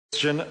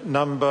Question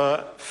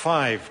number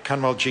 5,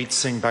 Kanwaljit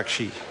Singh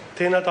Bakshi.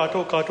 Tena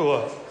Tato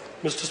Katoa.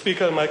 Mr.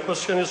 Speaker, my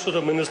question is to the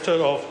Minister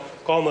of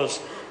Commerce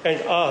and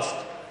asks,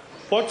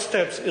 what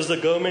steps is the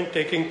government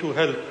taking to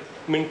help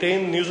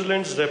maintain New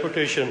Zealand's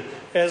reputation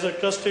as a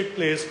trusted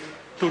place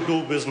to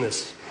do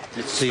business?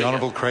 The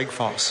Honourable Craig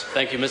Foss.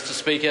 Thank you, Mr.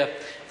 Speaker.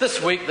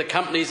 This week, the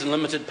Companies and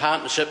Limited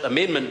Partnership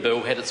Amendment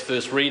Bill had its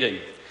first reading.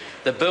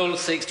 The bill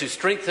seeks to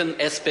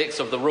strengthen aspects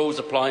of the rules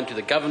applying to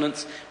the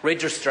governance,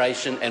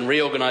 registration and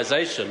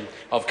reorganisation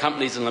of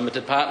companies and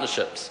limited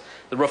partnerships.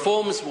 The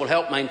reforms will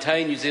help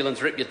maintain New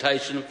Zealand's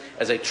reputation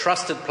as a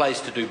trusted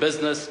place to do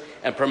business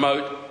and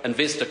promote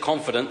investor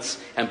confidence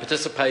and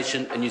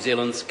participation in New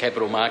Zealand's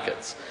capital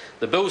markets.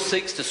 The bill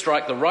seeks to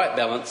strike the right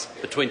balance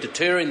between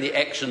deterring the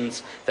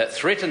actions that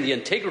threaten the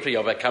integrity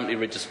of our company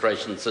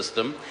registration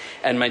system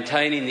and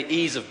maintaining the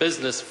ease of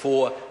business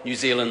for New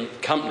Zealand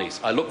companies.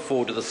 I look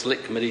forward to the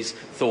Select Committee's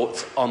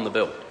thoughts on the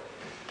bill.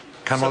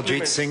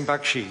 Kanwaljit Singh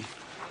Bakshi.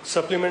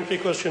 Supplementary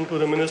question to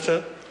the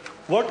Minister.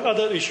 What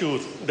other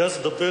issues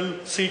does the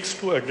bill seek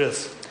to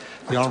address?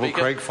 The Honourable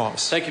Craig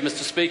Foss. Thank you,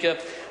 Mr. Speaker.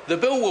 The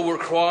bill will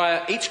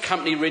require each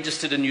company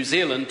registered in New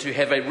Zealand to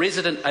have a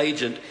resident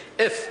agent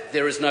if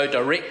there is no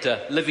director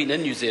living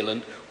in New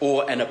Zealand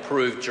or an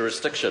approved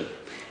jurisdiction.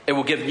 It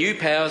will give new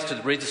powers to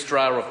the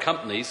Registrar of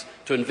Companies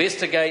to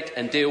investigate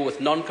and deal with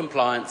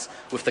non-compliance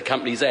with the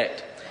Companies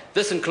Act.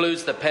 This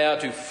includes the power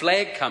to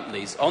flag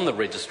companies on the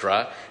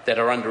Registrar that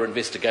are under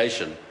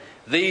investigation.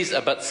 These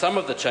are but some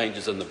of the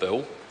changes in the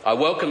bill. I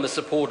welcome the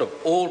support of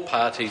all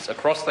parties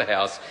across the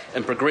House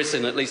in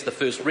progressing at least the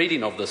first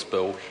reading of this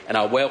bill, and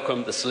I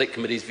welcome the Select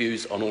Committee's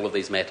views on all of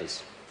these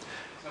matters.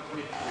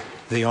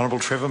 The Honourable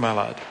Trevor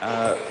Mallard.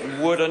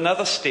 Would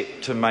another step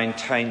to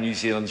maintain New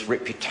Zealand's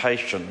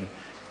reputation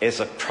as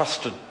a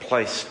trusted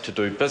place to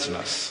do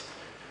business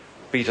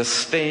be to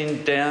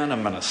stand down a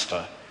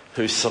minister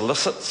who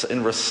solicits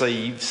and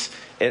receives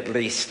at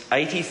least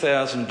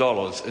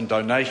 $80,000 in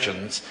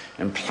donations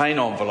in plain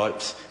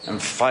envelopes and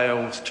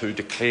fails to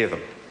declare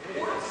them?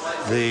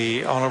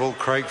 The Honourable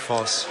Craig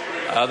Foss.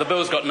 The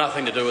bill's got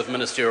nothing to do with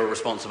ministerial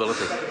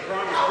responsibility.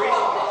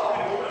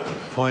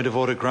 Point of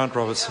order, Grant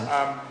Robertson.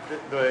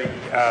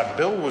 The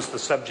bill was the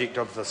subject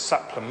of the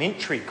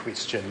supplementary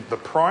question. The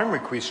primary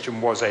question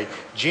was a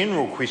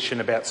general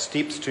question about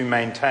steps to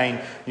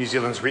maintain New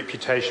Zealand's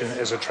reputation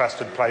as a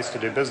trusted place to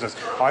do business.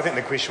 I think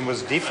the question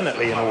was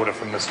definitely in order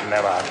from Mr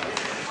Mallard.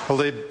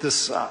 Well,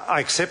 I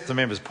accept the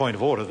member's point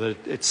of order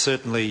that it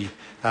certainly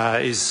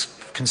is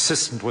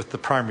consistent with the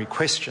primary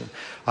question.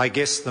 I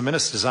guess the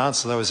minister's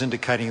answer, though, is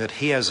indicating that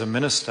he as a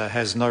minister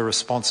has no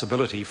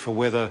responsibility for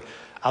whether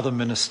other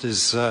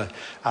ministers are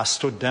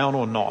stood down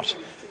or not.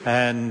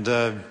 And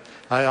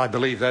I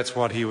believe that's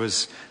what he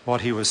was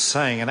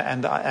saying,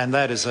 and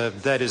that is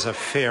a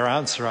fair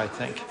answer, I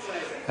think.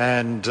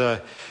 And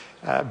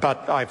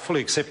but I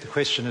fully accept the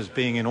question as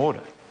being in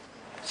order.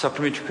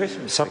 Supplementary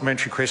question.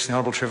 Supplementary question, the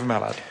Honourable Trevor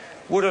Mallard.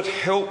 Would it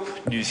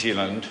help New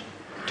Zealand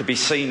to be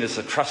seen as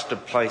a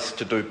trusted place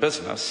to do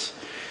business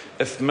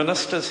if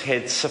ministers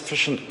had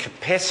sufficient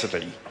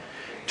capacity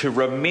to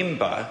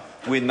remember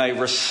when they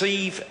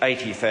receive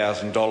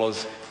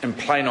 $80,000 in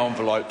plain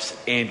envelopes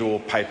and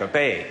or paper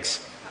bags?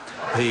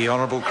 The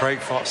Honourable Craig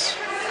Foss.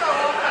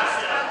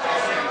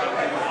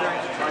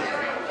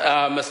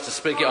 Mr.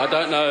 Speaker, I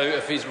don't know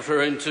if he's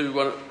referring to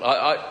one.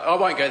 I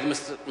won't go there,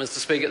 Mr.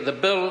 Speaker. The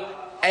bill,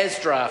 as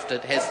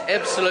drafted, has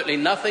absolutely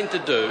nothing to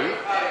do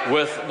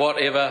with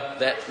whatever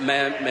that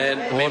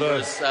member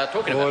is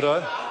talking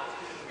about.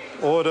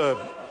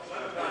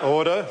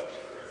 Order.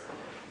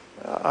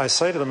 I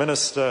say to the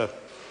Minister,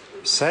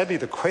 sadly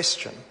the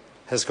question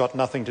has got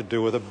nothing to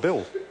do with a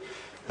bill.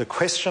 The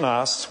question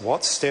asks,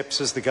 what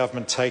steps is the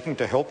government taking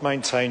to help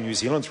maintain New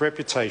Zealand's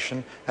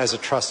reputation as a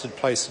trusted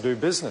place to do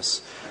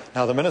business?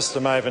 Now, the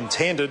Minister may have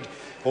intended,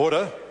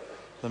 the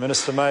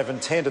Minister may have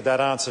intended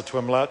that answer to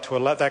allow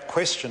that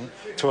question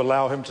to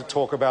allow him to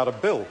talk about a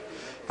bill.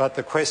 But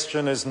the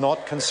question is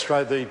not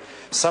constrained, the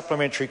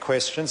supplementary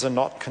questions are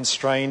not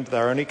constrained,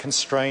 they're only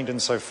constrained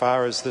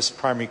insofar as this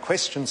primary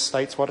question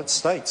states what it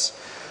states.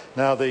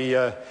 Now,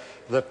 the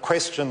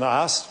question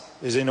asked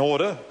is in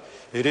order.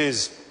 It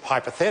is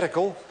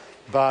hypothetical,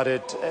 but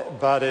it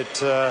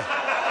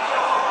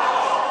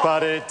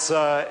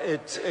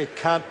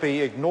can't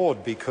be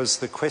ignored because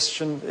the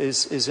question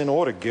is in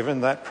order,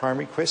 given that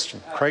primary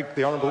question. Craig,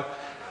 the Honourable.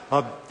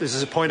 This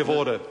is a point of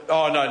order.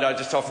 Oh, no,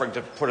 just offering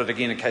to put it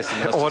again in case the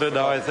Minister... Order,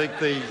 no, I think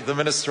the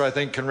Minister,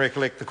 can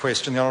recollect the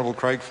question. The Honourable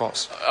Craig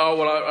Foss. Oh,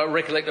 well, I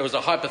recollect it was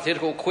a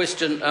hypothetical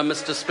question,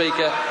 Mr.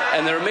 Speaker,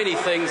 and there are many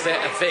things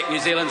that affect New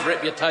Zealand's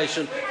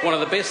reputation. One of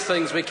the best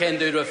things we can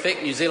do to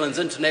affect New Zealand's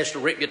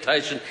international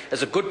reputation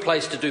as a good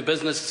place to do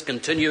business is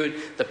continue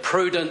the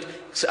prudent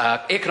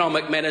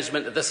economic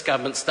management that this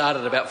government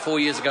started about 4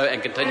 years ago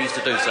and continues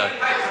to do so.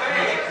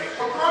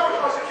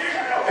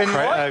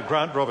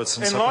 Grant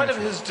Robertson. In light of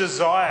his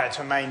desire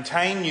to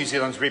maintain New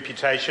Zealand's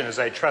reputation as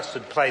a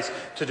trusted place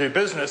to do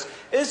business,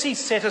 is he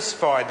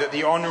satisfied that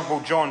the Honourable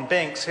John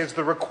Banks has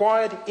the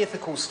required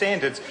ethical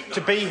standards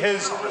to be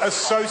his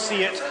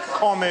Associate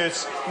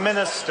Commerce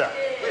Minister?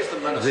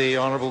 The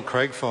Honourable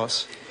Craig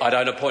Foss. I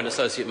don't appoint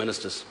Associate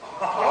Ministers.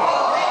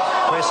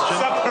 Question.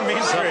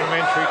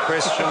 Supplementary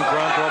question,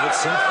 Grant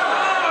Robertson.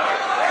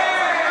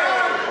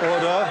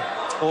 Order.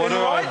 In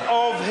light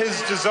of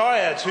his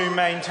desire to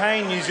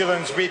maintain New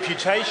Zealand's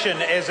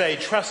reputation as a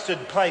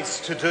trusted place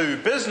to do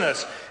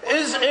business,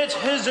 is it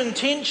his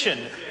intention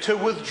to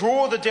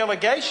withdraw the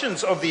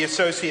delegations of the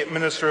Associate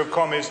Minister of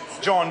Commerce,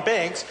 John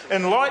Banks,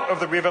 in light of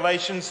the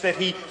revelations that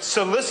he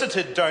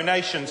solicited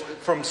donations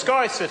from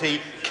Sky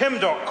City,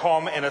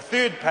 Kim.com and a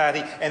third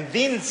party, and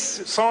then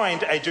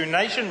signed a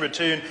donation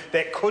return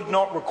that could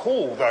not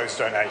recall those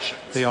donations?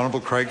 The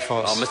Honourable Craig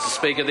Foss. Mr.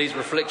 Speaker, these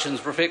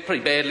reflections reflect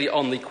pretty badly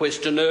on the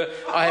questioner.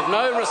 I have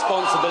no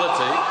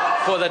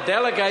responsibility for the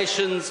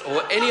delegations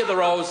or any of the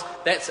roles.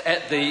 That's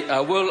at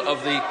the will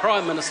of the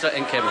Prime Minister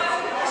and Cabinet.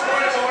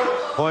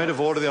 Point of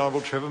order, the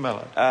Honourable Trevor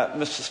Mallard.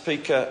 Mr.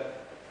 Speaker,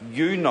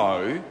 you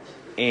know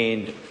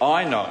and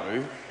I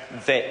know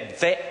that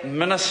that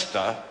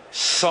minister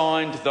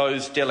signed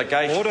those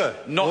delegations. Order.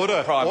 Not order.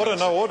 the Prime Order.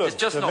 Minister. No order. It's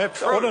just the not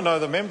true. Order. No.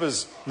 The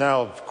members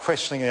now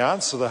questioning the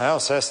answer. The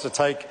House has to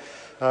take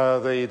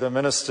the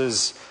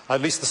minister's.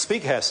 At least the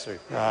Speaker has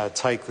to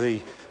take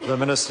the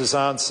minister's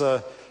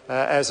answer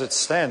as it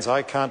stands.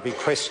 I can't be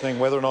questioning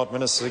whether or not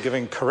ministers are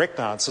giving correct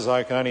answers.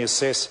 I can only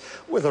assess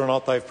whether or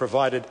not they've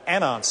provided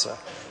an answer,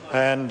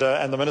 and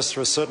the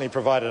minister has certainly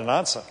provided an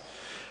answer.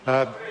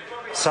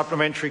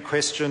 Supplementary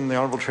question, the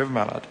Honourable Trevor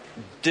Mallard.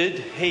 Did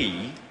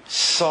he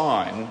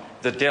sign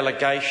the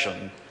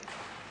delegation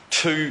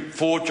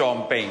for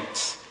John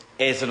Banks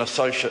as an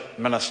Associate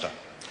Minister?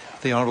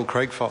 The Honourable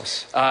Craig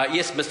Foss.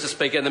 Yes, Mr.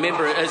 Speaker, and the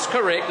member is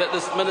correct that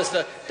this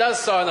minister does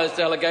sign those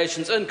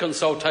delegations in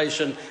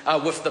consultation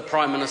with the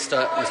Prime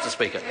Minister, Mr.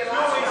 Speaker.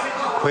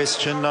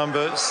 Question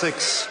number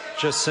 6,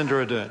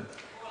 Jacinda Ardern.